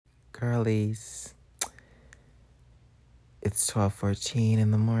Girlies, it's 12:14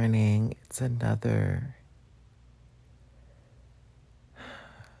 in the morning. It's another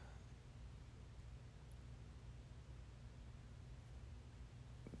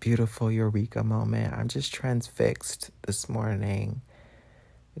beautiful eureka moment. I'm just transfixed this morning.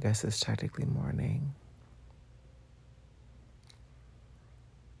 I guess it's technically morning.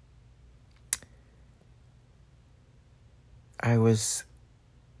 I was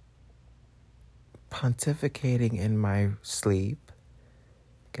pontificating in my sleep.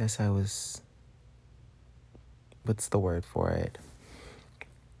 Guess I was, what's the word for it?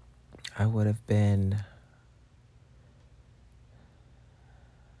 I would have been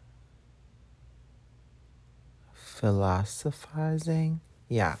philosophizing.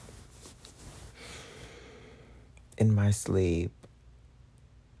 Yeah. In my sleep.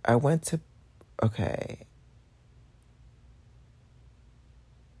 I went to, okay.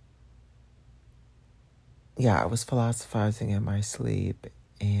 Yeah, I was philosophizing in my sleep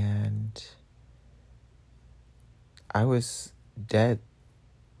and I was dead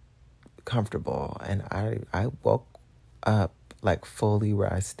comfortable, and I woke up like fully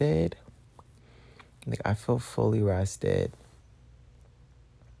rested. Like I feel fully rested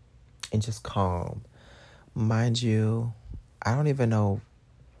and just calm. Mind you, I don't even know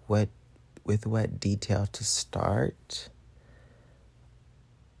with what detail to start,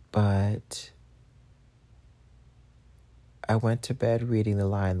 but I went to bed reading The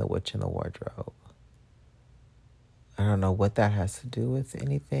Lion, the Witch, and the Wardrobe. I don't know what that has to do with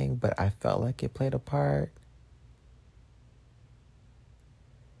anything, but I felt like it played a part.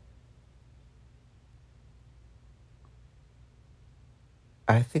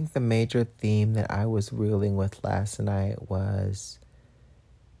 I think the major theme that I was reeling with last night was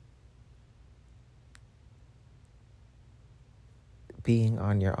being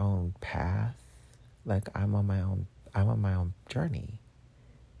on your own path. Like I'm on my own journey.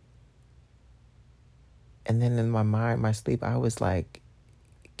 And then in my mind, my sleep, I was like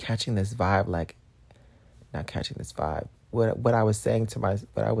catching this vibe, like not catching this vibe. What I was saying to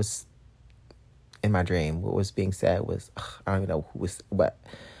what I was in my dream, what was being said was, I don't even know who was, but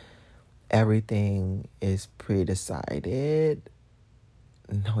everything is pre-decided.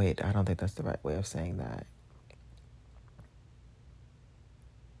 No, wait, I don't think that's the right way of saying that.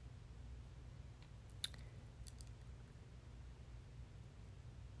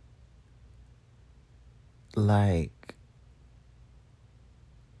 Like,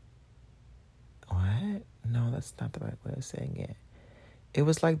 what? No, that's not the right way of saying it. It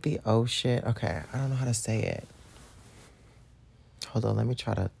was like the ocean. Okay, I don't know how to say it. Hold on, let me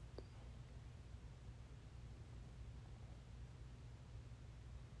try to.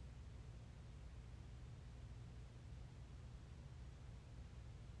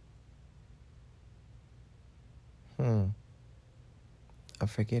 I'm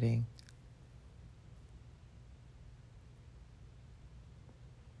forgetting.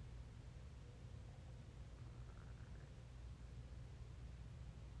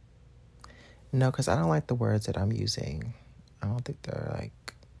 No, because I don't like the words that I'm using. I don't think they're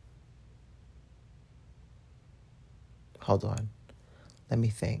like. Hold on. Let me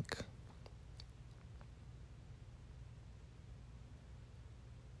think.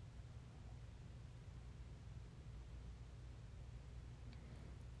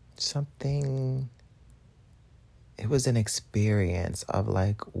 Something. It was an experience of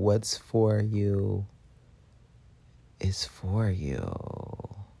like what's for you is for you.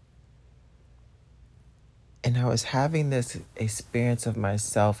 And I was having this experience of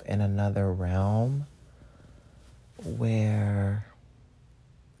myself in another realm where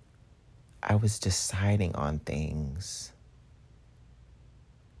I was deciding on things.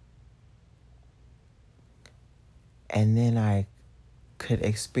 And then I could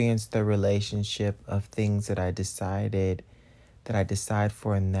experience the relationship of things that I decide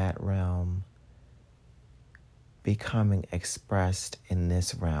for in that realm becoming expressed in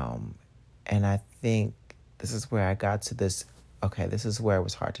this realm. And I think this is where I got to this. Okay, this is where it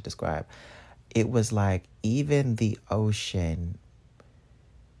was hard to describe. It was like even the ocean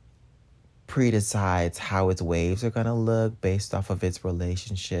pre-decides how its waves are going to look based off of its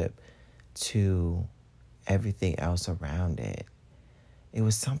relationship to everything else around it. It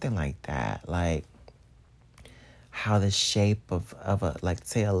was something like that, like how the shape of a, like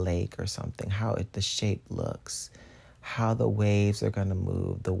say a lake or something, how the shape looks, how the waves are going to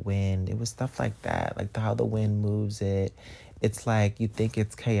move, the wind. It was stuff like that, like how the wind moves it. It's like you think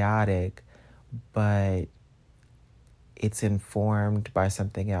it's chaotic, but it's informed by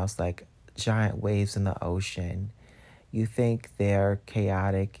something else, like giant waves in the ocean. You think they're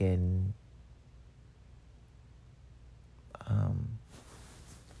chaotic and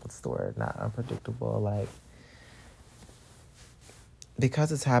what's the word? Not unpredictable. Like,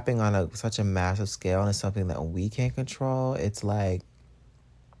 because it's happening on such a massive scale and it's something that we can't control. It's like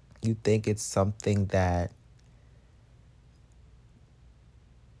you think it's something that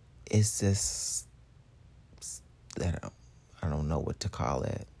is this. I don't know what to call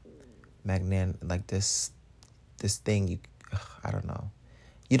it. Like this thing. I don't know.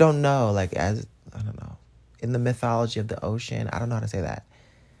 You don't know. Like, as I don't know. In the mythology of the ocean, I don't know how to say that.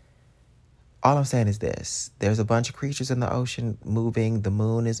 All I'm saying is this: there's a bunch of creatures in the ocean moving. The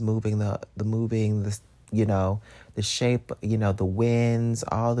moon is moving. The shape. The winds.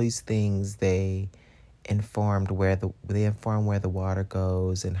 All these things they inform where the water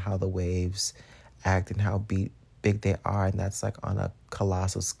goes and how the waves act and how big they are, and that's like on a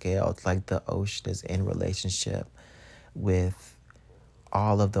colossal scale. It's like the ocean is in relationship with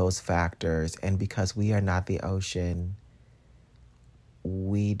all of those factors, and because we are not the ocean,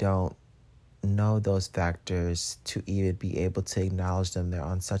 we don't know those factors to even be able to acknowledge them. They're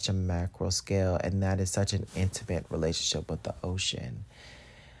on such a macro scale, and that is such an intimate relationship with the ocean.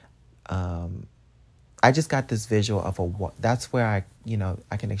 I just got this visual of that's where I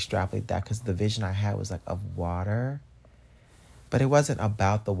can extrapolate that, because the vision I had was like of water, but it wasn't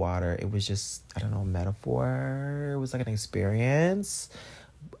about the water. It was just, I don't know, a metaphor. It was like an experience,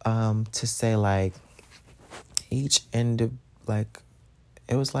 to say like each end, like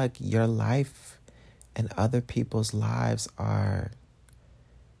it was like your life and other people's lives are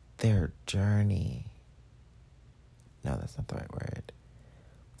their journey. No, that's not the right word.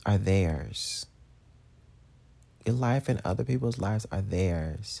 Are theirs. Your life and other people's lives are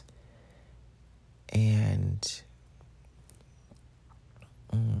theirs. And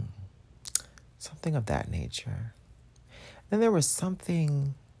something of that nature. Then there was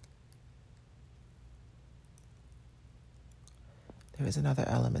something. There was another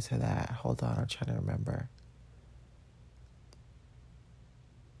element to that. Hold on, I'm trying to remember.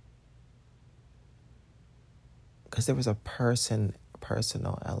 Because there was a personal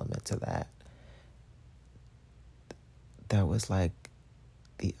element to that. That was like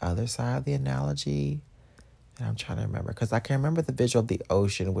the other side of the analogy. And I'm trying to remember, because I can remember the visual of the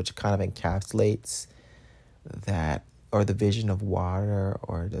ocean, which kind of encapsulates that, or the vision of water,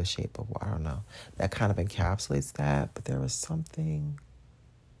 or the shape of water, I don't know. That kind of encapsulates that. But there was something,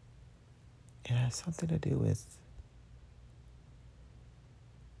 it has something to do with,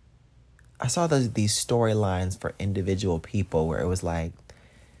 I saw these storylines for individual people where it was like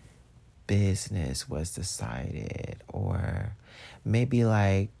business was decided, or maybe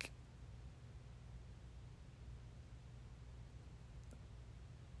like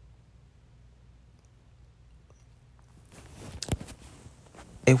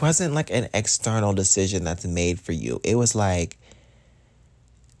it wasn't like an external decision that's made for you. It was like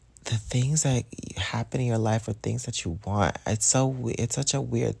the things that happen in your life are things that you want. It's such a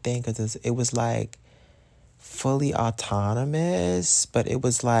weird thing, because it was like fully autonomous, but it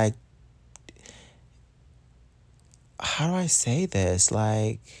was like, how do I say this?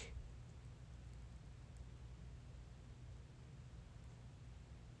 Like,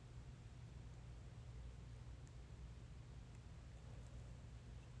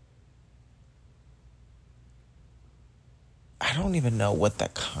 I don't even know what the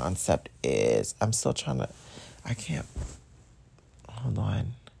concept is. I'm still trying to, I can't, hold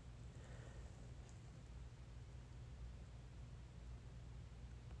on.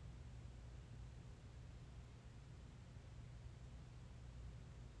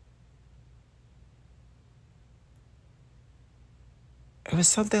 It was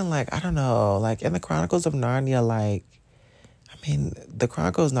something like, I don't know, like in the Chronicles of Narnia, like, I mean, the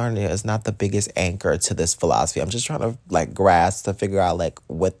Chronicles of Narnia is not the biggest anchor to this philosophy. I'm just trying to like grasp to figure out like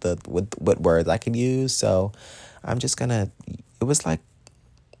what words I can use. So I'm just gonna, it was like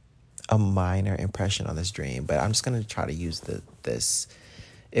a minor impression on this dream, but I'm just gonna try to use this.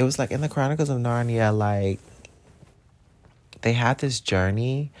 It was like in the Chronicles of Narnia, like they had this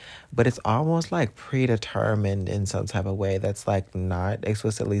journey, but it's almost like predetermined in some type of way that's like not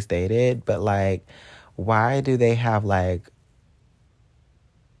explicitly stated, but like, why do they have like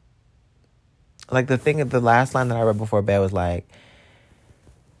the last line that I read before bed was like,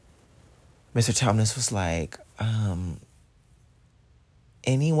 Mr. Tumnus was like,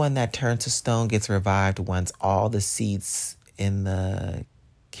 anyone that turns to stone gets revived once all the seats in the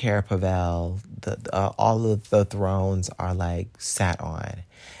Carapavel, all of the thrones are like sat on.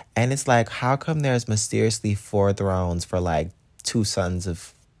 And it's like, how come there's mysteriously 4 thrones for like 2 sons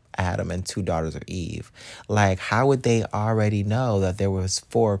of Adam and 2 daughters of Eve. Like, how would they already know that there was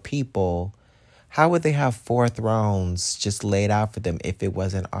 4 people? How would they have 4 thrones just laid out for them if it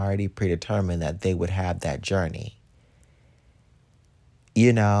wasn't already predetermined that they would have that journey?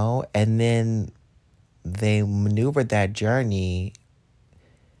 You know? And then they maneuvered that journey,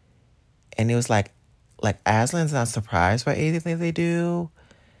 and it was like Aslan's not surprised by anything they do.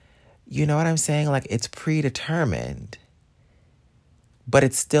 You know what I'm saying? Like, it's predetermined, but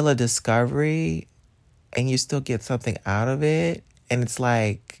it's still a discovery, and you still get something out of it. And it's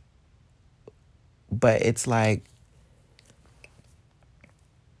like, but it's like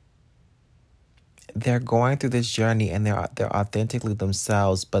they're going through this journey, and they're authentically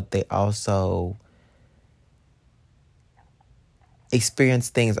themselves, but they also experience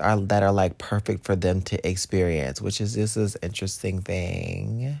things that are like perfect for them to experience, which is this is interesting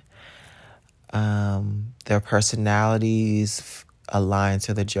thing. Their personalities align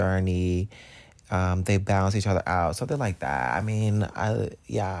to the journey. They balance each other out, something like that. I mean,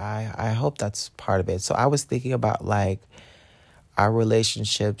 I hope that's part of it. So I was thinking about like our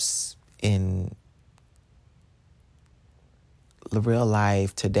relationships in real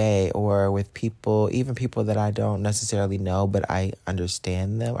life today, or with people, even people that I don't necessarily know, but I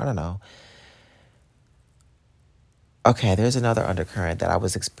understand them. I don't know. Okay, there's another undercurrent that I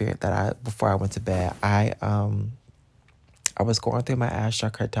was before I went to bed. I was going through my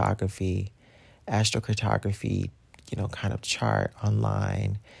astrocartography, kind of chart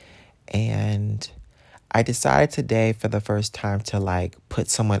online, and I decided today for the first time to like put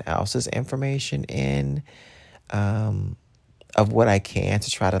someone else's information in, of what I can, to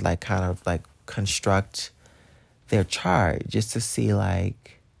try to like kind of like construct their chart, just to see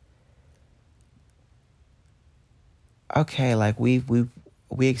like, okay, like we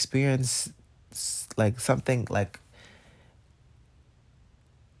experience like something like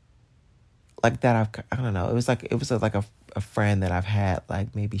that. I don't know. It was like a friend that I've had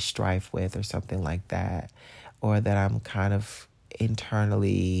like maybe strife with or something like that, or that I'm kind of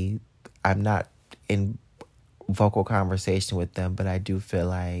internally, I'm not in vocal conversation with them, but I do feel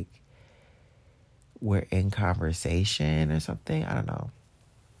like we're in conversation or something. I don't know.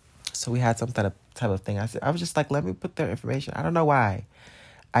 So we had some type of thing. I was just like, let me put their information. I don't know why.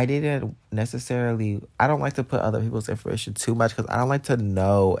 I don't like to put other people's information too much, because I don't like to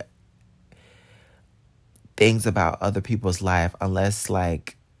know things about other people's life, unless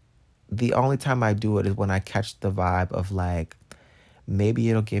like the only time I do it is when I catch the vibe of like, maybe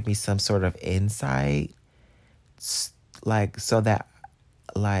it'll give me some sort of insight, like, so that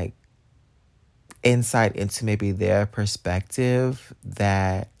like insight into maybe their perspective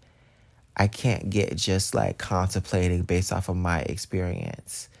that I can't get just like contemplating based off of my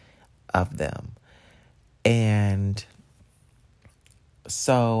experience of them. And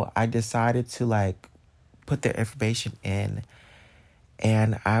so I decided to like put their information in,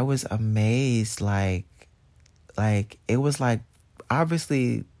 and I was amazed. Like it was like,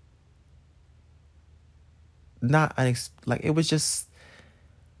 obviously not like, it was just,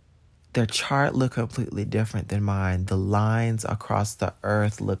 their chart looked completely different than mine. The lines across the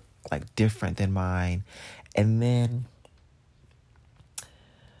earth looked like different than mine. And then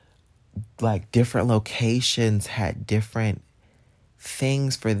like different locations had different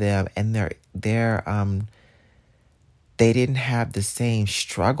things for them, and they didn't have the same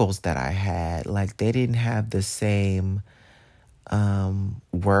struggles that I had. Like, they didn't have the same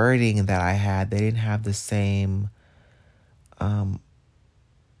wording that I had. They didn't have the same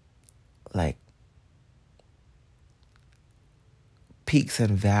like peaks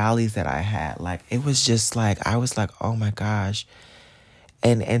and valleys that I had. Like, it was just like, I was like, oh my gosh.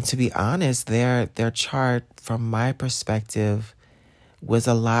 And to be honest, their chart from my perspective was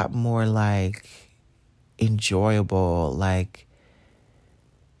a lot more like enjoyable. Like,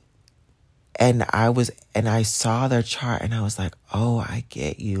 and I saw their chart, and I was like, oh, I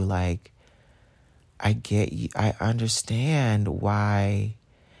get you. Like, I get you. I understand why.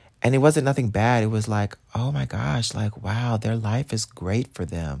 And it wasn't nothing bad. It was like, oh my gosh, like, wow, their life is great for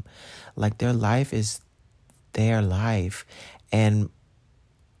them. Like, their life is their life. And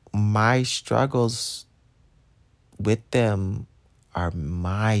my struggles with them are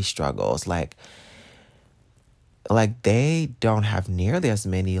my struggles. Like they don't have nearly as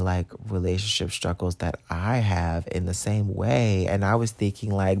many like relationship struggles that I have in the same way. And I was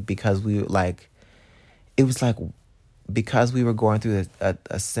thinking like, because we like, it was like, because we were going through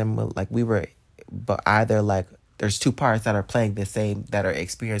a similar, like we were, but either like there's 2 parts that are playing the same, that are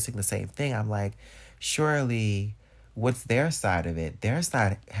experiencing the same thing. I'm like, surely what's their side of it? Their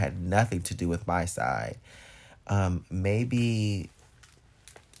side had nothing to do with my side. Maybe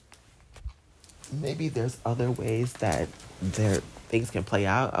maybe there's other ways that there things can play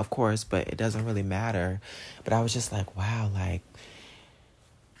out, of course, but it doesn't really matter. But I was just like, wow, like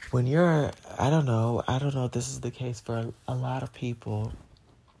when you're, I don't know if this is the case for a lot of people,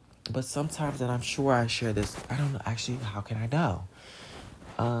 but sometimes, and I'm sure I share this, I don't know, actually, how can I know?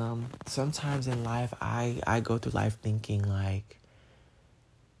 Sometimes in life, I go through life thinking like,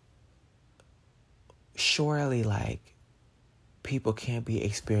 surely, like, people can't be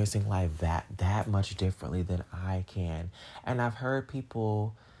experiencing life that much differently than I can. And I've heard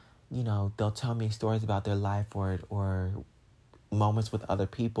people, you know, they'll tell me stories about their life or moments with other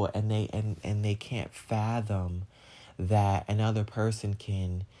people, and they can't fathom that another person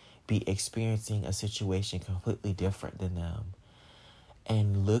can be experiencing a situation completely different than them.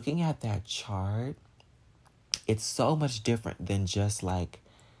 And looking at that chart, it's so much different than just like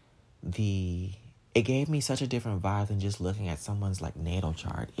it gave me such a different vibe than just looking at someone's like natal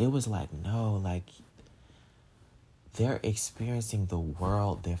chart. It was like, no, like they're experiencing the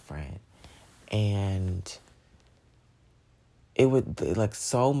world different. And it would like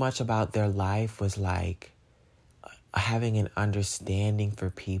so much about their life was like having an understanding for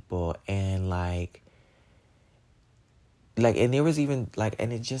people, and like and there was even like,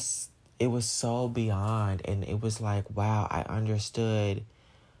 and it was so beyond, and it was like, wow, I understood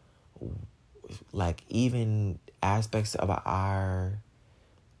like even aspects of our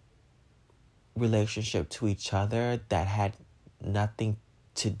relationship to each other that had nothing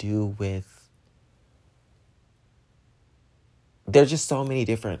to do with, there's just so many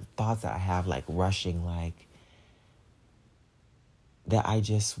different thoughts that I have like rushing, like that I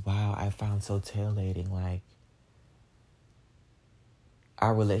found so titillating. Like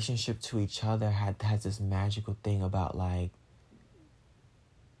our relationship to each other has this magical thing about like,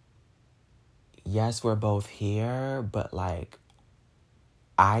 yes, we're both here, but like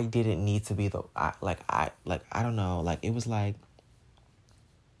I didn't need to be I don't know, like it was like,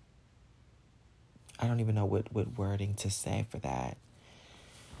 I don't even know what wording to say for that.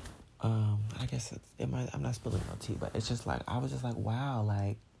 I guess I'm not spilling no tea, but it's just like, I was just like, wow,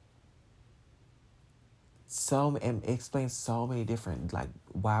 like and it explains so many different, like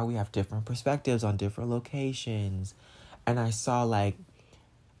why we have different perspectives on different locations. And I saw like,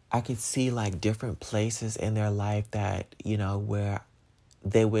 I could see like different places in their life that, you know, where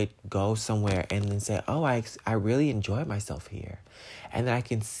they would go somewhere and then say, oh, I really enjoy myself here. And then I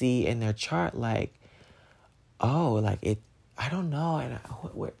can see in their chart, like, oh, like I don't know. And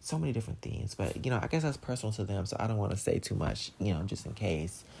so many different things, but, you know, I guess that's personal to them. So I don't want to say too much, you know, just in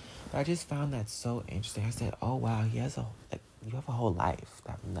case. But I just found that so interesting. I said, oh, wow, you have a whole life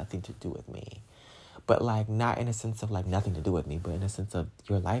that have nothing to do with me. But like, not in a sense of like nothing to do with me, but in a sense of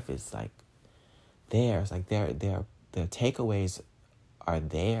your life is like theirs. Like their takeaways are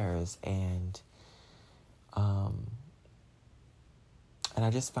theirs. And I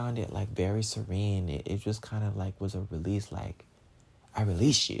just found it like very serene. It just kind of like was a release, like I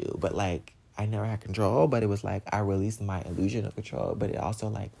release you, but like I never had control, but it was like I released my illusion of control, but it also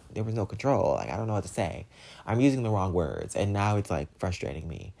like there was no control. Like I don't know what to say. I'm using the wrong words, and now it's like frustrating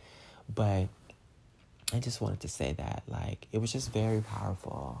me. But I just wanted to say that like it was just very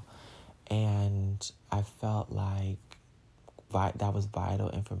powerful, and I felt like that was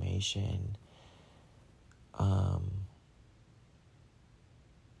vital information.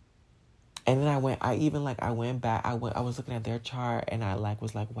 And then I went back, I was looking at their chart, and I like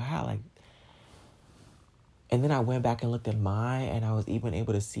was like, wow, like, and then I went back and looked at mine, and I was even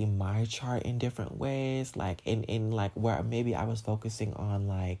able to see my chart in different ways, like in like where maybe I was focusing on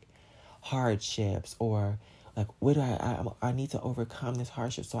like hardships, or like what do I need to overcome this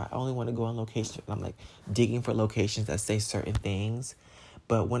hardship, so I only want to go on location. I'm like digging for locations that say certain things.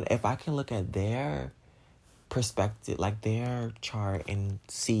 But if I can look at their perspective, like their chart, and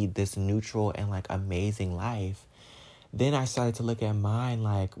see this neutral and like amazing life, then I started to look at mine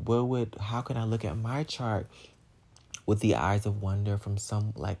like, how can I look at my chart with the eyes of wonder from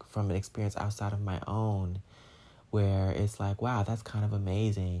an experience outside of my own, where it's like, wow, that's kind of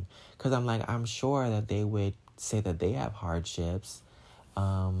amazing. Because I'm sure that they would say that they have hardships.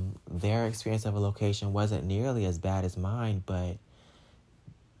 Their experience of a location wasn't nearly as bad as mine, but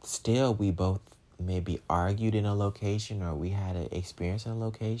still we both maybe argued in a location, or we had an experience in a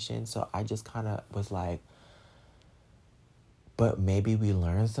location. So I just kind of was like, but maybe we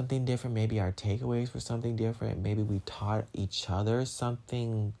learned something different. Maybe our takeaways were something different. Maybe we taught each other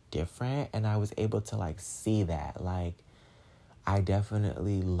something different. And I was able to like see that. Like, I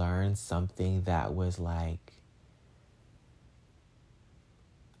definitely learned something that was like,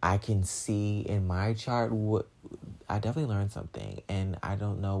 I can see in my chart I definitely learned something, and I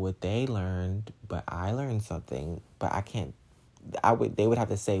don't know what they learned, but I learned something. But I can't. They would have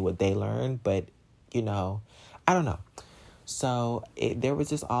to say what they learned, but I don't know. So there was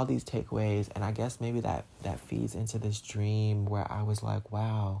just all these takeaways, and I guess maybe that feeds into this dream where I was like,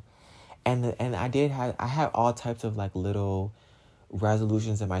 wow, and I had all types of like little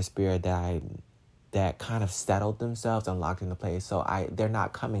resolutions in my spirit that kind of settled themselves and locked into place. So they're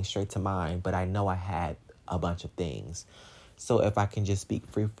not coming straight to mind, but I know I had a bunch of things. So if I can just speak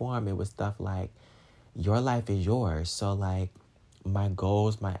free form, it was stuff like, your life is yours. So like my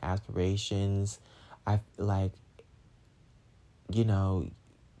goals, my aspirations, I like,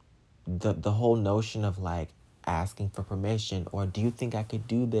 the whole notion of like asking for permission, or do you think I could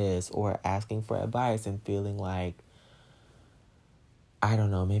do this, or asking for advice and feeling like, I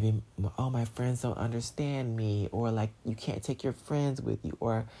don't know, maybe, oh, my friends don't understand me, or like you can't take your friends with you,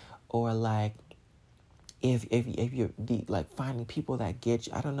 or like if you're like finding people that get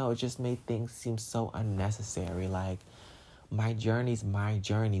you, I don't know, it just made things seem so unnecessary. Like, my journey's my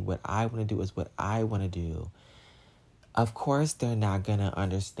journey. What I want to do is what I want to do. Of course, they're not going to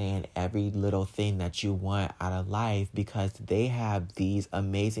understand every little thing that you want out of life, because they have these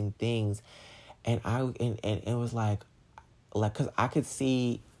amazing things. And it was like, because I could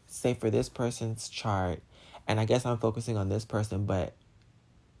see, say for this person's chart, and I guess I'm focusing on this person, but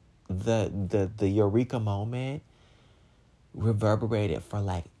the eureka moment reverberated for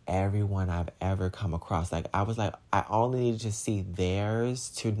like everyone I've ever come across. Like, I was like, I only needed to see theirs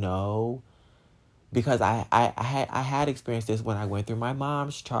to know, because I had experienced this when I went through my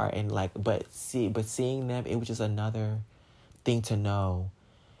mom's chart, and like, but seeing them, it was just another thing to know.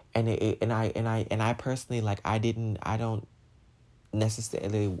 And I personally, like, I didn't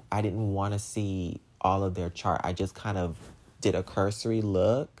want to see all of their chart. I just kind of did a cursory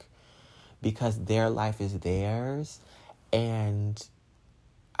look, because their life is theirs, and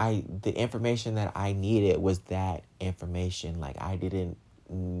the information that I needed was that information. Like, I didn't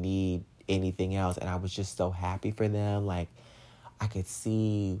need anything else, and I was just so happy for them. Like, I could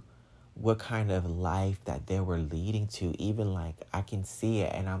see what kind of life that they were leading to. Even like, I can see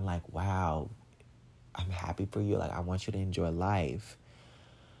it, and I'm like, wow, I'm happy for you. Like, I want you to enjoy life.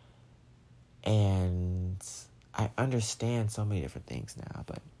 And I understand so many different things now,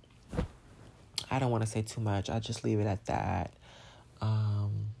 but I don't want to say too much. I'll just leave it at that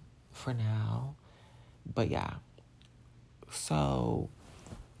for now. But yeah. So,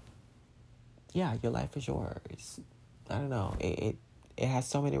 yeah, your life is yours. I don't know. It has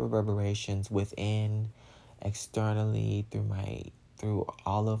so many reverberations within, externally, through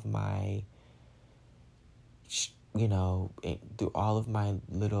all of my, through all of my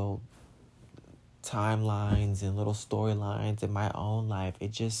little timelines and little storylines in my own life.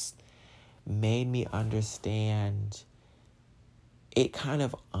 It just made me understand. It kind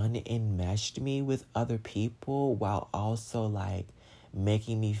of unenmeshed me with other people, while also like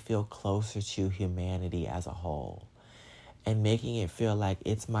making me feel closer to humanity as a whole, and making it feel like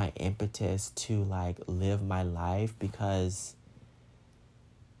it's my impetus to like live my life, because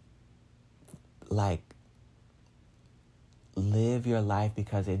like, live your life,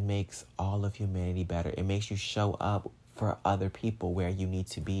 because it makes all of humanity better. It makes you show up for other people where you need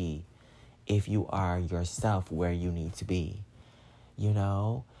to be, if you are yourself where you need to be,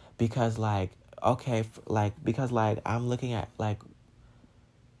 because like, okay, because like, I'm looking at like,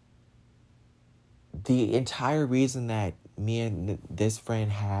 the entire reason that me and this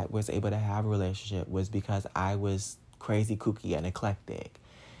friend was able to have a relationship was because I was crazy, kooky, and eclectic,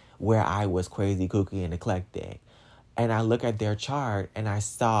 where I was crazy, kooky, and eclectic. And I look at their chart, and I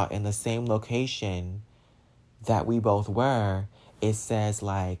saw in the same location that we both were, it says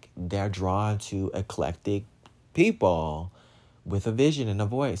like, they're drawn to eclectic people with a vision and a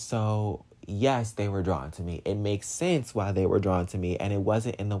voice. So yes, they were drawn to me. It makes sense why they were drawn to me. And it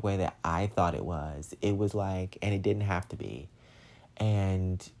wasn't in the way that I thought it was. It was like, and it didn't have to be.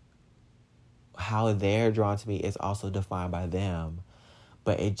 And how they're drawn to me is also defined by them.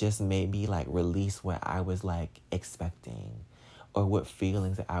 But it just made me like release what I was like expecting, or what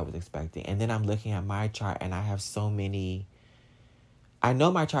feelings that I was expecting. And then I'm looking at my chart, and I have so many, I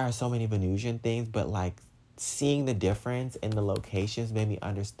know my chart has so many Venusian things, but like, seeing the difference in the locations made me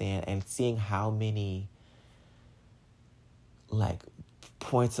understand, and seeing how many like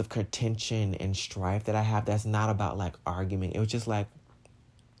points of contention and strife that I have, that's not about like argument. It was just like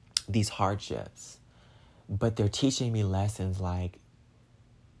these hardships, but they're teaching me lessons. Like,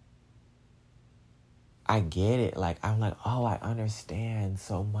 I get it. Like, I'm like, oh, I understand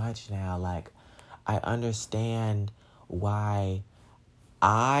so much now. Like, I understand why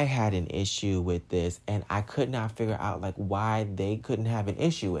I had an issue with this, and I could not figure out like why they couldn't have an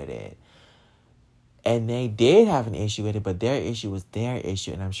issue with it. And they did have an issue with it, but their issue was their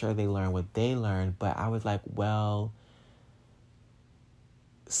issue, and I'm sure they learned what they learned. But I was like, well,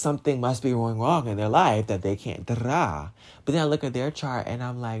 something must be going wrong in their life that they can't But then I look at their chart and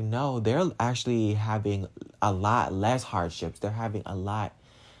I'm like, no, they're actually having a lot less hardships. They're having a lot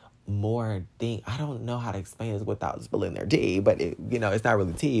more thing. I don't know how to explain this without spilling their tea, but it's not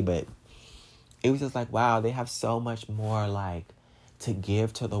really tea, but it was just like, wow, they have so much more like to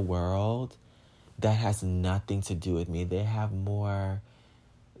give to the world that has nothing to do with me. They have more,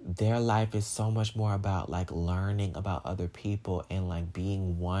 their life is so much more about like learning about other people and like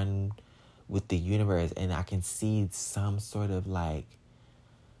being one with the universe. And I can see some sort of like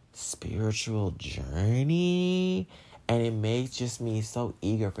spiritual journey, and it makes just me so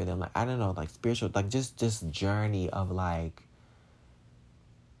eager for them. Like, I don't know, like spiritual, like just this journey of like,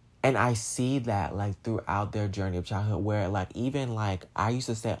 and I see that like throughout their journey of childhood, where like even like I used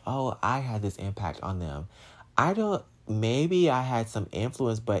to say, oh, I had this impact on them. Maybe I had some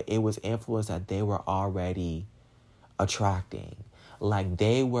influence, but it was influence that they were already attracting. Like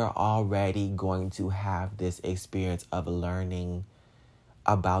they were already going to have this experience of learning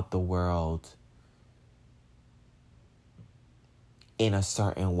about the world in a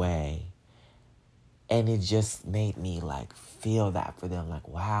certain way. And it just made me like feel that for them. Like,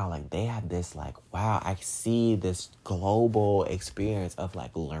 wow, like they have this like, wow, I see this global experience of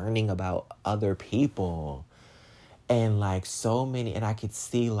like learning about other people. And like so many, and I could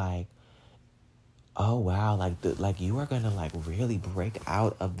see like, oh wow, like you are gonna like really break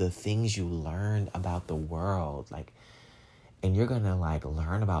out of the things you learned about the world. Like, and you're gonna like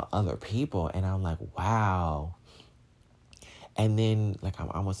learn about other people. And I'm like, wow. And then like I'm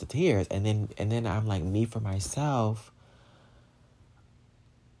almost to tears. And then I'm like, me for myself,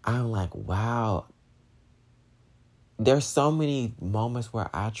 I'm like, wow. There's so many moments where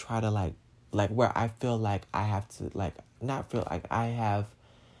I try to like where I feel like I have to like not feel like I have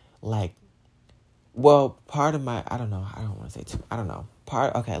like, well, part of my, I don't know, I don't want to say too, I don't know.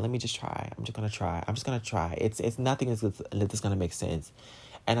 Okay, let me just try. I'm just going to try. It's nothing that's going to make sense.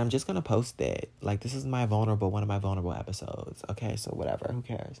 And I'm just going to post it. Like, this is one of my vulnerable episodes. Okay, so whatever, who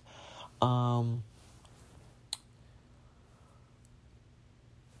cares?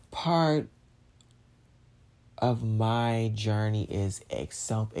 Part of my journey is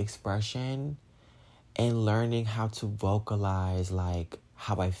self-expression and learning how to vocalize, like,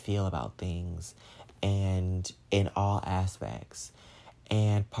 how I feel about things and in all aspects.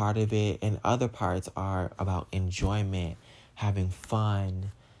 And part of it and other parts are about enjoyment, having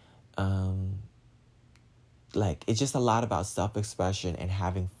fun. Like, it's just a lot about self-expression and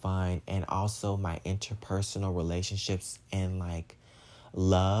having fun, and also my interpersonal relationships and like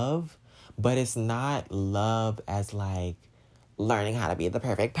love. But it's not love as like learning how to be the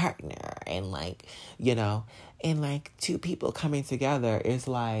perfect partner and like, and like two people coming together. It's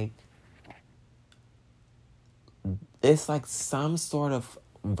like some sort of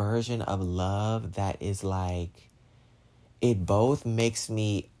version of love that is like, it both makes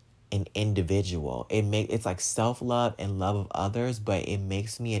me an individual. It's like self-love and love of others, but it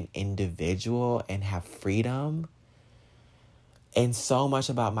makes me an individual and have freedom. And so much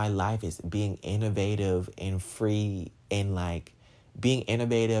about my life is being innovative and free, and like being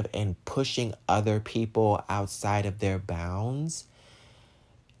innovative and pushing other people outside of their bounds.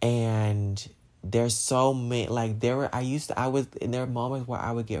 And there's so many, like there were moments where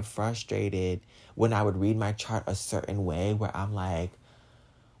I would get frustrated when I would read my chart a certain way, where I'm like,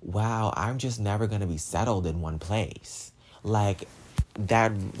 wow, I'm just never going to be settled in one place. Like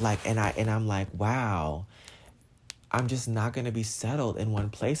that, like, and I'm like, wow, I'm just not going to be settled in one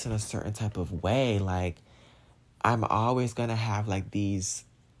place in a certain type of way. Like, I'm always going to have like these,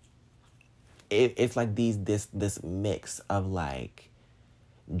 it's like this mix of like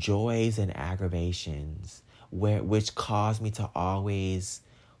joys and aggravations which cause me to always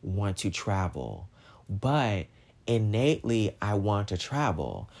want to travel. But innately, I want to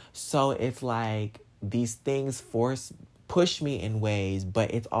travel. So it's like these things push me in ways,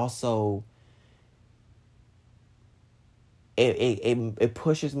 but it's also, it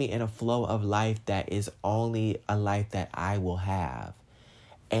pushes me in a flow of life that is only a life that I will have.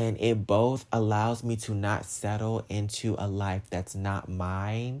 And it both allows me to not settle into a life that's not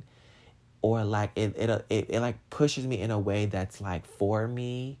mine, or like it like pushes me in a way that's like for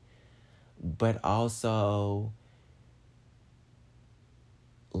me, but also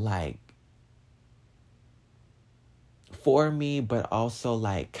like for me, but also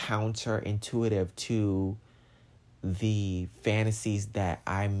like counterintuitive to the fantasies that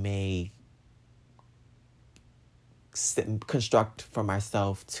I may construct for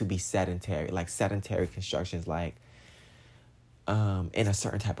myself to be sedentary, like sedentary constructions, like in a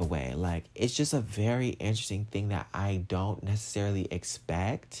certain type of way. Like, it's just a very interesting thing that I don't necessarily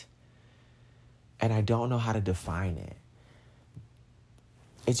expect, and I don't know how to define it.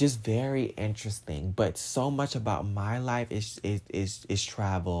 It's just very interesting, but so much about my life is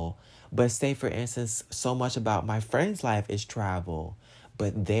travel. But say, for instance, so much about my friend's life is travel,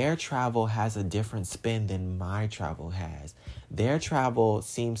 but their travel has a different spin than my travel has. Their travel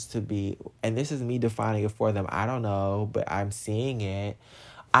seems to be, and this is me defining it for them, I don't know, but I'm seeing it.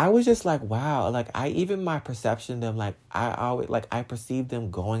 I was just like, wow, like, even my perception of them, like, I perceived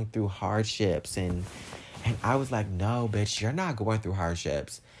them going through hardships, and I was like, no, bitch, you're not going through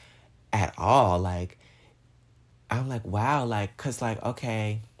hardships at all. Like, I'm like, wow, like, cause like,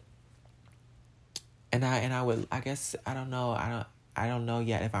 okay. And I would, I guess, I don't know. I don't know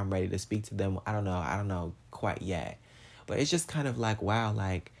yet if I'm ready to speak to them. I don't know quite yet. But it's just kind of like, wow,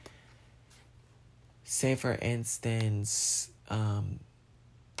 like, say for instance,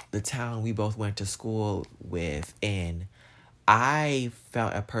 the town we both went to school with, and I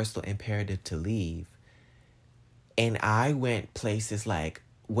felt a personal imperative to leave. And I went places like,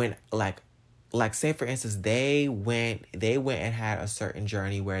 say for instance, they went and had a certain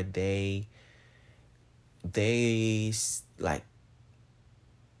journey where they like,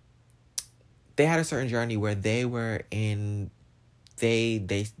 they had a certain journey where they were in,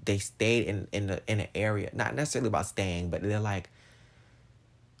 they stayed in an area, not necessarily about staying, but they're like,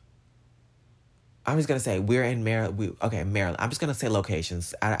 I'm just gonna say we're in Maryland. Maryland. I'm just gonna say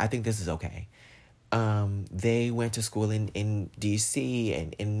locations. I think this is okay. They went to school in DC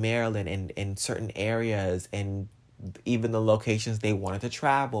and in Maryland and in certain areas, and even the locations they wanted to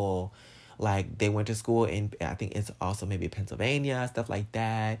travel. Like, they went to school in, I think it's also maybe Pennsylvania, stuff like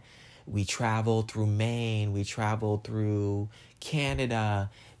that. We traveled through Maine. We traveled through Canada.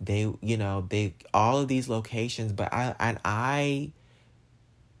 They all of these locations, but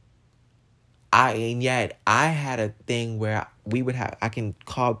and yet I had a thing where we would have, I can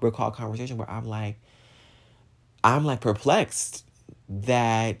recall conversation where I'm like perplexed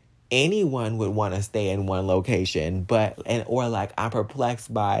that anyone would want to stay in one location, or like, I'm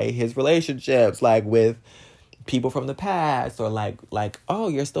perplexed by his relationships, like with people from the past, or like, oh,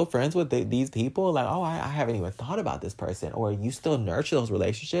 you're still friends with these people? Like, oh, I haven't even thought about this person, or you still nurture those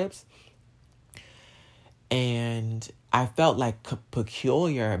relationships? And I felt like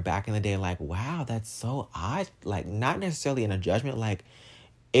peculiar back in the day, like, wow, that's so odd. Like, not necessarily in a judgment, like,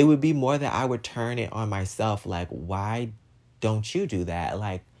 it would be more that I would turn it on myself, like, why don't you do that?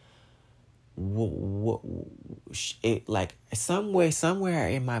 Like, like, somewhere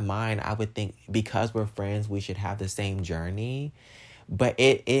in my mind, I would think because we're friends, we should have the same journey. But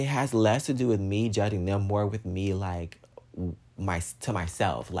it has less to do with me judging them, more with me, like, to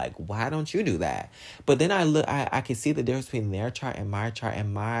myself, like, why don't you do that? But then I can see the difference between their chart and my chart,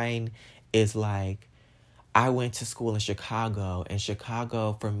 and mine is like, I went to school in Chicago, and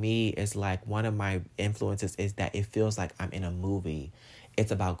Chicago for me is like, one of my influences is that it feels like I'm in a movie.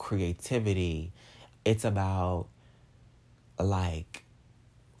 It's about creativity. It's about like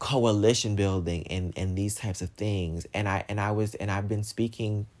coalition building and these types of things. And I've been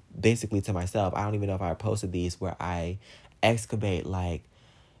speaking basically to myself. I don't even know if I posted these, where I excavate, like,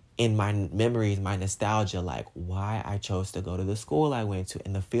 in my memories, my nostalgia, like, why I chose to go to the school I went to,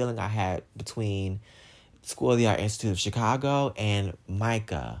 and the feeling I had between School of the Art Institute of Chicago and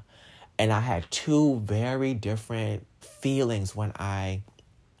Micah. And I had two very different feelings when I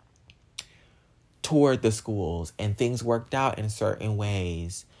toured the schools, and things worked out in certain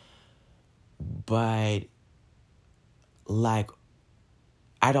ways. But, like,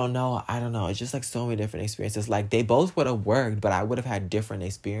 I don't know. It's just like so many different experiences. Like, they both would have worked, but I would have had different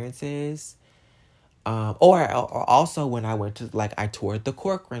experiences. Or also when I went to, like, I toured the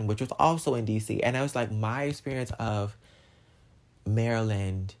Corcoran, which was also in DC. And it was like, my experience of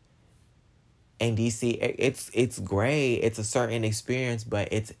Maryland and DC, it's great. It's a certain experience,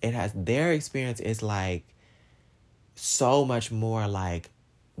 but their experience is like so much more like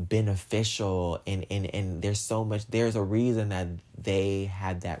beneficial, and there's a reason that they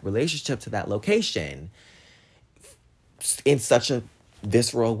had that relationship to that location in such a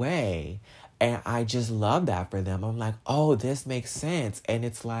visceral way. And I just love that for them. I'm like, oh, this makes sense. And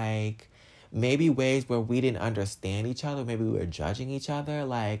it's like, maybe ways where we didn't understand each other, maybe we were judging each other,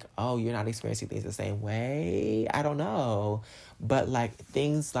 like, oh, you're not experiencing things the same way, I don't know, but like,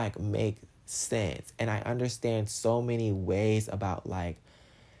 things like make sense. And I understand so many ways about like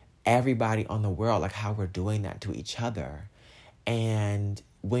everybody on the world, like how we're doing that to each other. And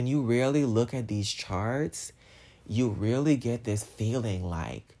when you really look at these charts, you really get this feeling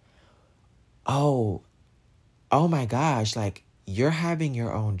like, oh my gosh, like you're having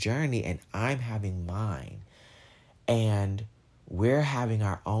your own journey and I'm having mine. And we're having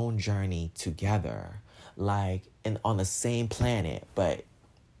our own journey together, like on the same planet. But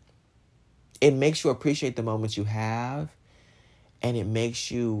it makes you appreciate the moments you have, and it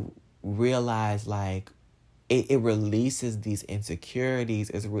makes you realize, like, it releases these insecurities.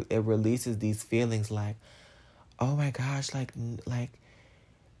 It releases these feelings like, oh my gosh, like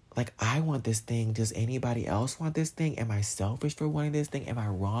I want this thing. Does anybody else want this thing? Am I selfish for wanting this thing? Am I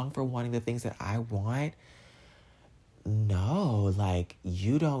wrong for wanting the things that I want? No, like,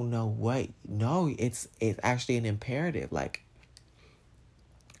 you don't know what. No, it's actually an imperative. Like,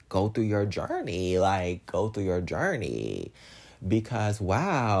 go through your journey. Like, go through your journey. Because,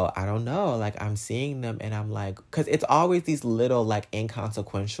 wow, I don't know. Like, I'm seeing them and I'm like, because it's always these little, like,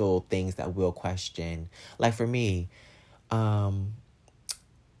 inconsequential things that we'll question. Like, for me, and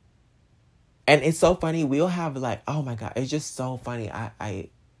it's so funny. We'll have, like, oh my God, it's just so funny.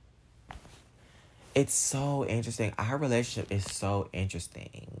 It's so interesting. Our relationship is so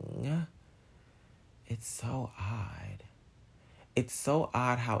interesting. It's so odd. It's so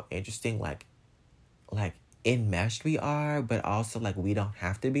odd how interesting, like enmeshed we are, but also, like, we don't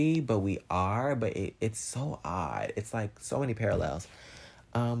have to be, but we are. But it's so odd. It's, like, so many parallels.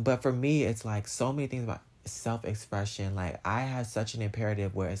 But for me, it's, like, so many things about self-expression. Like, I have such an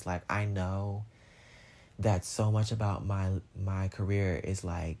imperative where it's, like, I know that so much about my career is,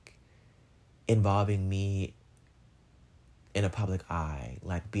 like, involving me in a public eye,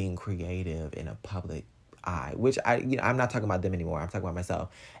 like being creative in a public eye, which I'm not talking about them anymore. I'm talking about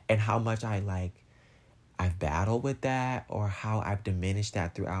myself, and how much I've battled with that, or how I've diminished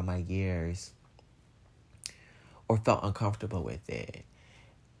that throughout my years, or felt uncomfortable with it.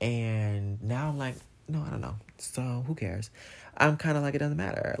 And now I'm like, no, I don't know. So who cares? I'm kind of like, it doesn't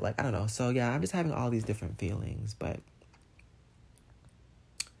matter. Like, I don't know. So yeah, I'm just having all these different feelings, but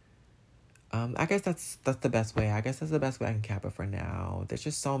I guess that's the best way. I guess that's the best way I can cap it for now. There's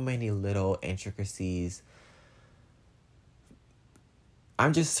just so many little intricacies. I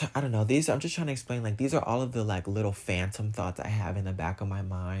don't know. I'm just trying to explain, like, these are all of the, like, little phantom thoughts I have in the back of my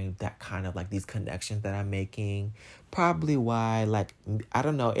mind, that kind of, like, these connections that I'm making. Probably why, like, I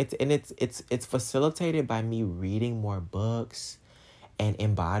don't know. It's facilitated by me reading more books and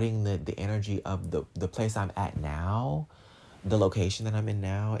embodying the energy of the place I'm at now. The location that I'm in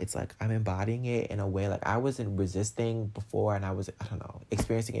now, it's like I'm embodying it in a way, like I wasn't resisting before, and I was, I don't know,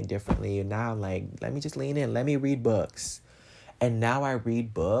 experiencing it differently. And now I'm like, let me just lean in, let me read books. And now I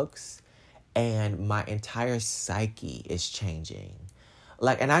read books and my entire psyche is changing.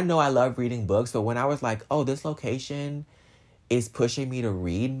 Like, and I know I love reading books, but when I was like, oh, this location is pushing me to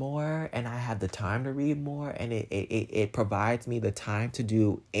read more, and I have the time to read more, and it provides me the time to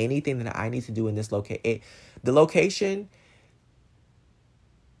do anything that I need to do in this location. The location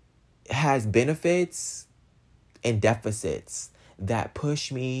has benefits and deficits that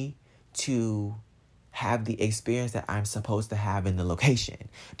push me to have the experience that I'm supposed to have in the location.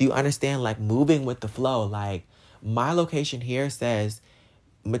 Do you understand? Like, moving with the flow. Like, my location here says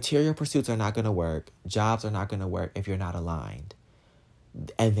material pursuits are not going to work. Jobs are not going to work if you're not aligned.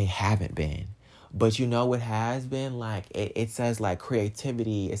 And they haven't been. But you know what has been? Like, it says, like,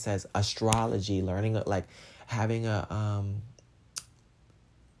 creativity. It says astrology, learning, like, having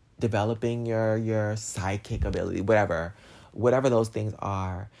developing your psychic ability, whatever those things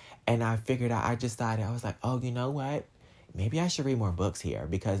are. And I figured out, I just decided, I was like, oh, you know what? Maybe I should read more books here,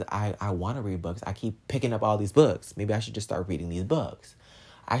 because I want to read books. I keep picking up all these books. Maybe I should just start reading these books.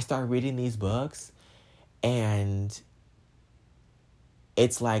 I start reading these books, and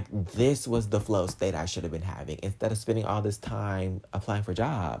it's like, this was the flow state I should have been having, instead of spending all this time applying for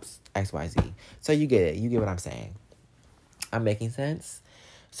jobs, XYZ. So you get it. You get what I'm saying. I'm making sense?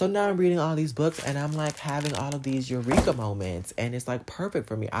 So now I'm reading all these books, and I'm, like, having all of these eureka moments, and it's, like, perfect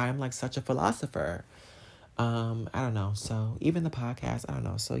for me. I'm, like, such a philosopher. I don't know. So even the podcast, I don't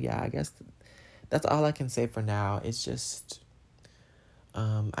know. So yeah, I guess that's all I can say for now. It's just,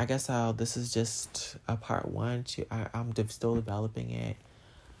 I guess this is just a part one. I'm still developing it.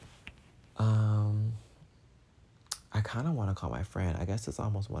 I kind of want to call my friend. I guess it's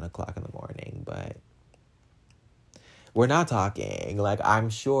almost 1:00 in the morning, but we're not talking. Like, I'm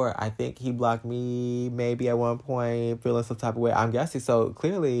sure, I think he blocked me maybe at one point, feeling some type of way. I'm guessing. So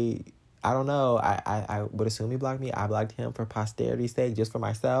clearly, I don't know. I would assume he blocked me. I blocked him for posterity's sake, just for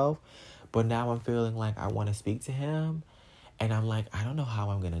myself. But now I'm feeling like I want to speak to him. And I'm like, I don't know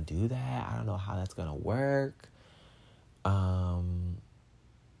how I'm going to do that. I don't know how that's going to work.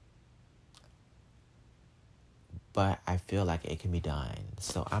 But I feel like it can be done.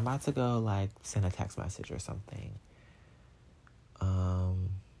 So I'm about to go, like, send a text message or something. I'm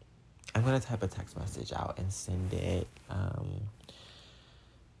going to type a text message out and send it.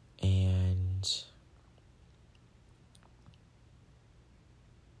 And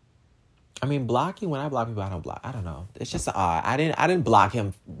I mean, blocking, when I block people, I don't block. I don't know. It's just odd. I didn't block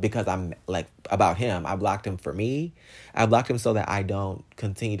him because I'm like about him. I blocked him for me. I blocked him so that I don't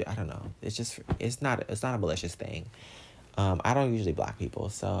continue to, I don't know. It's not a malicious thing. I don't usually block people.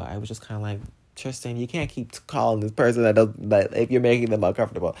 So I was just kind of like, Tristan, you can't keep calling this person that if you're making them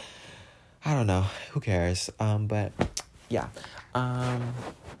uncomfortable. I don't know. Who cares? But yeah.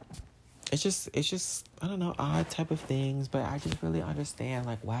 It's just, I don't know, odd type of things, but I just really understand,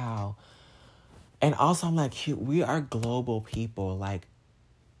 like, wow. And also, I'm like, we are global people. Like,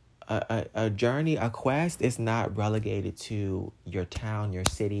 a journey, a quest is not relegated to your town, your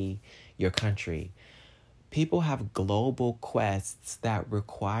city, your country. People have global quests that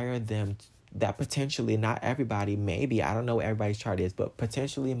require them, that potentially, not everybody, maybe, I don't know what everybody's chart is, but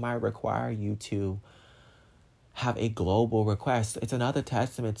potentially might require you to have a global request. It's another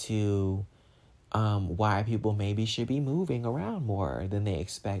testament to why people maybe should be moving around more than they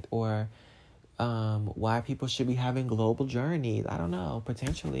expect, or why people should be having global journeys. I don't know,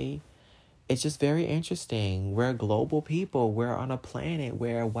 potentially. It's just very interesting. We're global people. We're on a planet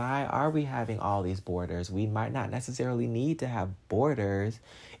where, why are we having all these borders? We might not necessarily need to have borders.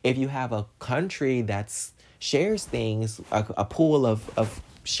 If you have a country that's shares things, a pool of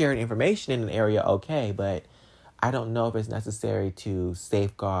shared information in an area, okay, but I don't know if it's necessary to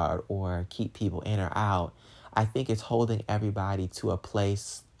safeguard or keep people in or out. I think it's holding everybody to a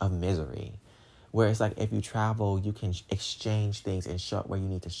place of misery, where it's like, if you travel, you can exchange things and show up where you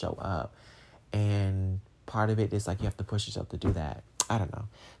need to show up. And part of it is like, you have to push yourself to do that. I don't know.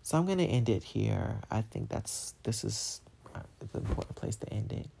 So I'm going to end it here. I think this is an important place to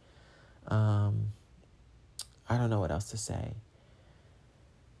end it. I don't know what else to say.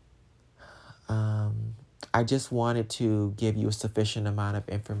 I just wanted to give you a sufficient amount of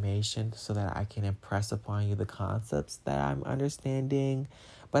information so that I can impress upon you the concepts that I'm understanding.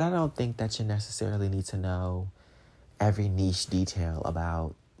 But I don't think that you necessarily need to know every niche detail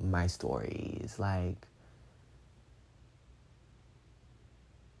about my stories. Like,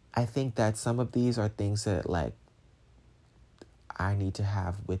 I think that some of these are things that, like, I need to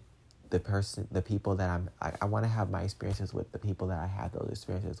have with the people that I want to have my experiences with the people that I had those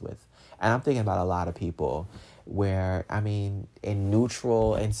experiences with. And I'm thinking about a lot of people where, I mean, in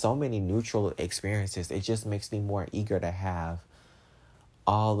so many neutral experiences, it just makes me more eager to have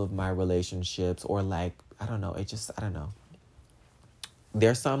all of my relationships, or like, I don't know. I don't know.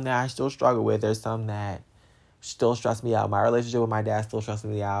 There's some that I still struggle with. There's some that still stress me out. My relationship with my dad still stresses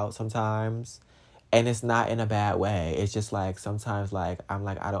me out sometimes. And it's not in a bad way. It's just like, sometimes, like, I'm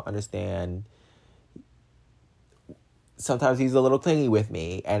like, I don't understand. Sometimes he's a little clingy with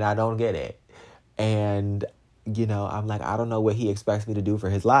me and I don't get it. And, I'm like, I don't know what he expects me to do for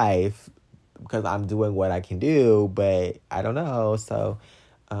his life, because I'm doing what I can do, but I don't know. So,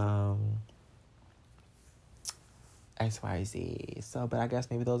 XYZ. So, but I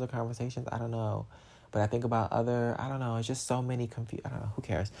guess maybe those are conversations. I don't know. But I think about I don't know. It's just so many I don't know. Who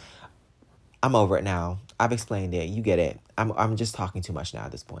cares? I'm over it now. I've explained it. You get it. I'm just talking too much now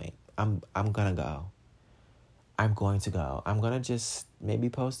at this point. I'm gonna go. I'm going to go. I'm gonna just maybe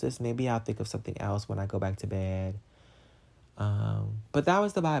post this. Maybe I'll think of something else when I go back to bed. But that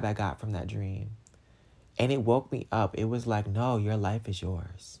was the vibe I got from that dream. And it woke me up. It was like, no, your life is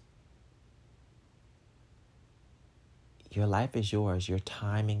yours. Your life is yours. Your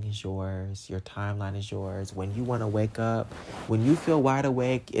timing is yours. Your timeline is yours. When you want to wake up, when you feel wide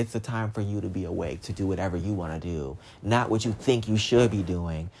awake, it's the time for you to be awake, to do whatever you want to do. Not what you think you should be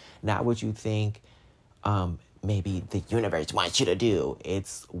doing. Not what you think maybe the universe wants you to do.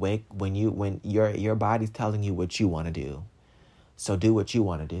 It's wake when your body's telling you what you want to do. So do what you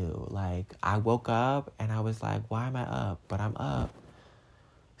want to do. Like, I woke up and I was like, why am I up? But I'm up.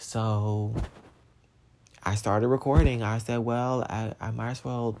 So I started recording. I said, well, I might as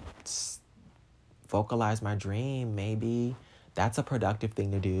well vocalize my dream. Maybe that's a productive thing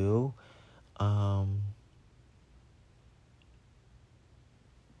to do. And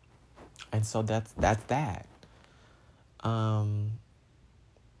so that's that. I'm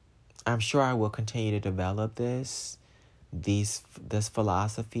sure I will continue to develop this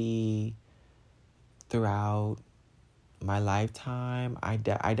philosophy throughout my lifetime. I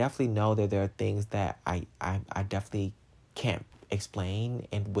definitely know that there are things that I definitely can't explain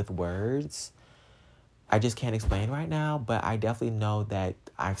and with words. I just can't explain right now, but I definitely know that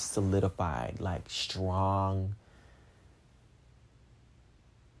I've solidified like strong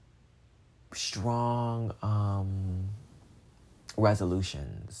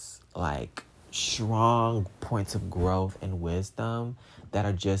resolutions, like strong points of growth and wisdom that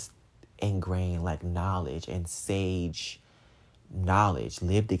are just ingrained, like knowledge and sage knowledge,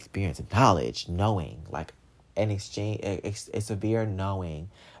 lived experience, knowledge, knowing, like an exchange, a severe knowing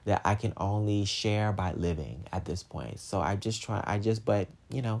that I can only share by living at this point. So but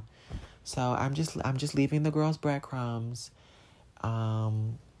so I'm just leaving the girls breadcrumbs.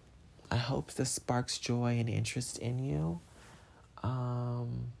 I hope this sparks joy and interest in you.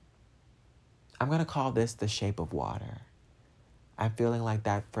 I'm gonna call this the shape of water. I'm feeling like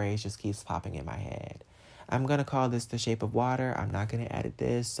that phrase just keeps popping in my head. I'm gonna call this the shape of water. I'm not gonna edit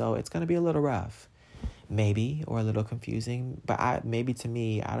this, so it's gonna be a little rough, maybe, or a little confusing. But maybe to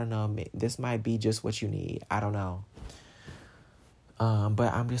me, I don't know. This might be just what you need. I don't know.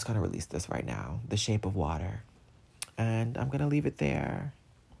 But I'm just gonna release this right now, the shape of water, and I'm gonna leave it there.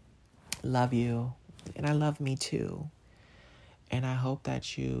 Love you, and I love me too. And I hope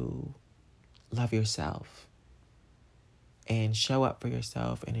that you love yourself and show up for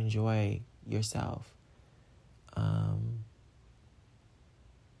yourself and enjoy yourself.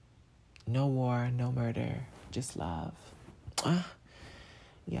 No war, no murder, just love.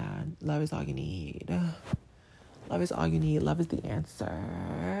 Yeah, love is all you need. Love is all you need. Love is the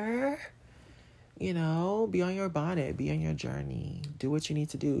answer. Be on your bonnet, be on your journey. Do what you need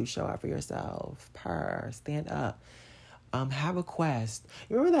to do. Show up for yourself. Stand up. Have a quest.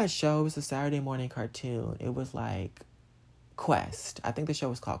 You remember that show? It was a Saturday morning cartoon. It was like Quest. I think the show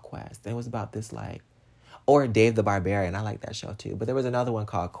was called Quest. And it was about this or Dave the Barbarian. I like that show too. But there was another one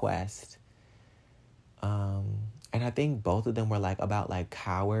called Quest. And I think both of them were about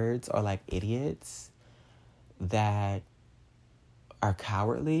cowards or idiots that are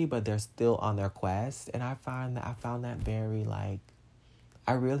cowardly, but they're still on their quest. And I found that very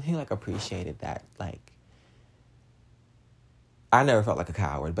I really appreciated that. I never felt like a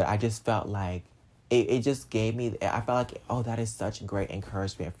coward, but I just felt like it just gave me, I felt like, oh, that is such great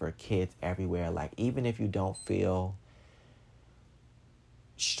encouragement for kids everywhere. Even if you don't feel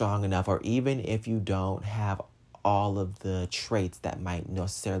strong enough, or even if you don't have all of the traits that might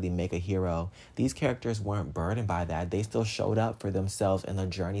necessarily make a hero, these characters weren't burdened by that. They still showed up for themselves and the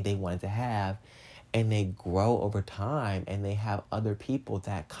journey they wanted to have, and they grow over time, and they have other people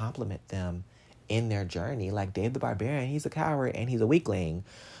that complement them in their journey. Like Dave the Barbarian, he's a coward and he's a weakling,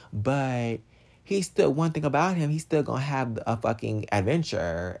 but he's still, one thing about him, he's still gonna have a fucking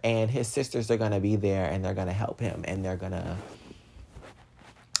adventure, and his sisters are gonna be there and they're gonna help him, and they're gonna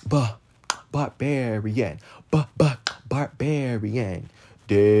Barbarian.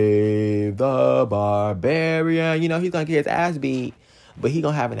 Dave the Barbarian. He's gonna get his ass beat, but he's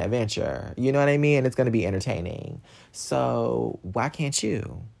gonna have an adventure. You know what I mean? And it's gonna be entertaining. So why can't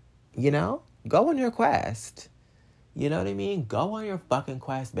you? Go on your quest. You know what I mean? Go on your fucking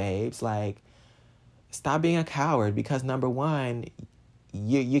quest, babes. Stop being a coward, because number one,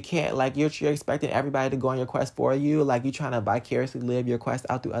 you can't, you're expecting everybody to go on your quest for you. You're trying to vicariously live your quest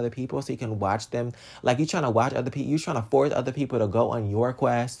out through other people so you can watch them. You're trying to watch other people. You're trying to force other people to go on your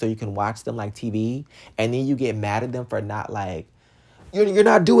quest so you can watch them like TV. And then you get mad at them for not, you're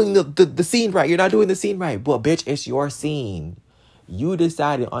not doing the scene right. You're not doing the scene right. Well, bitch, it's your scene. You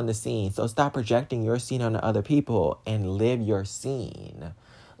decided on the scene. So stop projecting your scene on the other people and live your scene.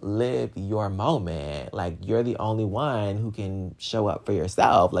 Live your moment. You're the only one who can show up for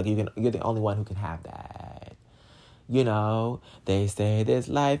yourself. You're the only one who can have that. They say this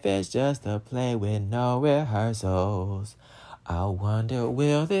life is just a play with no rehearsals. I wonder,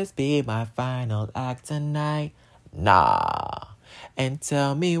 will this be my final act tonight? Nah. And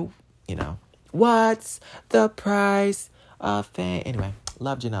tell me, what's the price of fame? Anyway,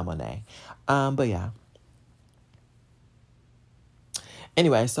 love Janelle Monáe. But yeah.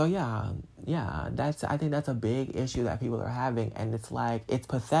 Anyway, so yeah, I think that's a big issue that people are having, and it's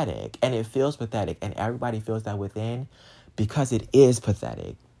pathetic, and it feels pathetic, and everybody feels that within, because it is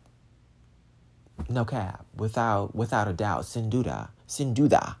pathetic. No cap, without a doubt, sin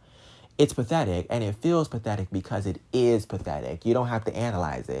duda. It's pathetic, and it feels pathetic because it is pathetic. You don't have to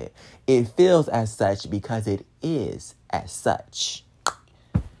analyze it. It feels as such because it is as such.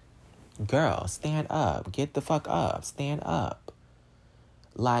 Girl, stand up. Get the fuck up. Stand up.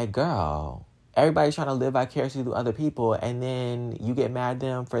 Girl, everybody's trying to live vicariously through other people, and then you get mad at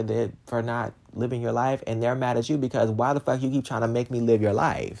them for not living your life, and they're mad at you because why the fuck you keep trying to make me live your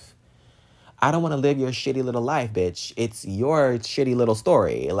life? I don't want to live your shitty little life, bitch. It's your shitty little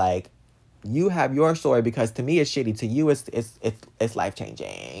story. Like, you have your story because to me it's shitty. To you, it's life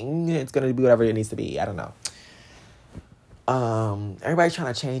changing. It's gonna be whatever it needs to be. I don't know. Everybody's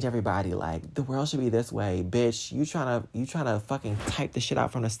trying to change everybody. Like, the world should be this way, bitch. You trying to fucking type the shit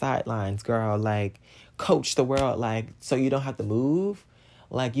out from the sidelines, girl. Like, coach the world, like, so you don't have to move.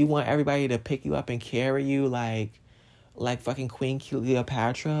 Like, you want everybody to pick you up and carry you, like fucking Queen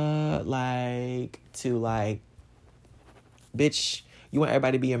Cleopatra, like, to, like, bitch, you want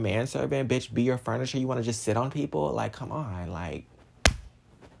everybody to be your manservant, bitch, be your furniture, you want to just sit on people? Like, come on, like,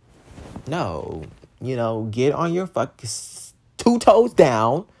 no. You know, get on your fucking 2 toes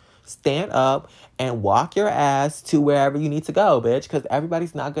down, stand up, and walk your ass to wherever you need to go, bitch, because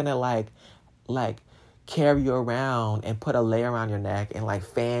everybody's not gonna, like, carry you around and put a layer around your neck and, like,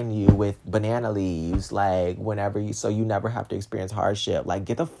 fan you with banana leaves, like, so you never have to experience hardship. Like,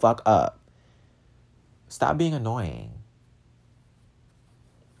 get the fuck up. Stop being annoying.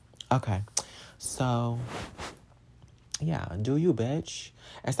 Okay. So, yeah, do you, bitch.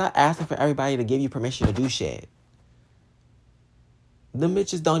 And stop asking for everybody to give you permission to do shit. The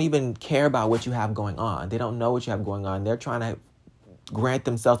bitches don't even care about what you have going on. They don't know what you have going on. They're trying to grant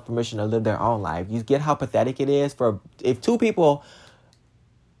themselves permission to live their own life. You get how pathetic it is if 2 people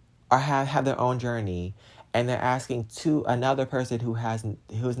have their own journey and they're asking to another person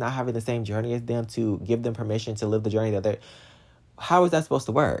who's not having the same journey as them to give them permission to live the journey that how is that supposed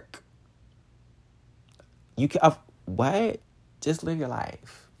to work? You can what? Just live your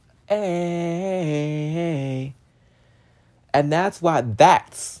life. Hey. And that's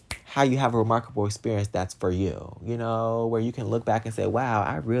how you have a remarkable experience that's for you, you know, where you can look back and say, wow,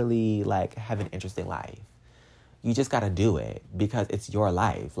 I really, like, have an interesting life. You just got to do it because it's your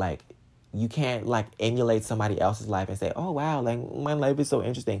life. Like, you can't, like, emulate somebody else's life and say, oh, wow, like, my life is so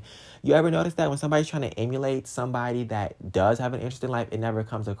interesting. You ever notice that when somebody's trying to emulate somebody that does have an interesting life, it never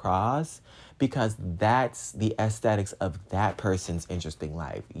comes across? Because that's the aesthetics of that person's interesting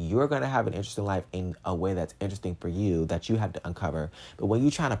life. You're going to have an interesting life in a way that's interesting for you that you have to uncover. But when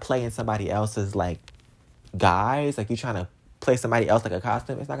you're trying to play in somebody else's, like, guise, like, you're trying to play somebody else like a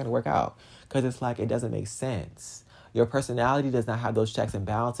costume, it's not going to work out. Because it's like, it doesn't make sense. Your personality does not have those checks and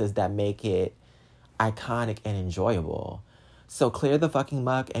balances that make it iconic and enjoyable. So clear the fucking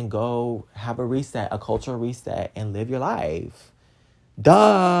muck and go have a reset, a cultural reset, and live your life.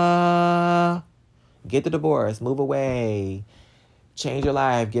 Duh! Get the divorce, move away, change your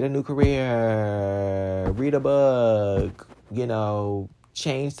life, get a new career, read a book, you know,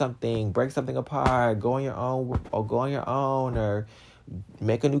 change something, break something apart, go on your own, or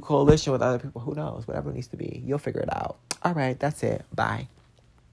make a new coalition with other people. Who knows? Whatever it needs to be. You'll figure it out. All right, that's it. Bye.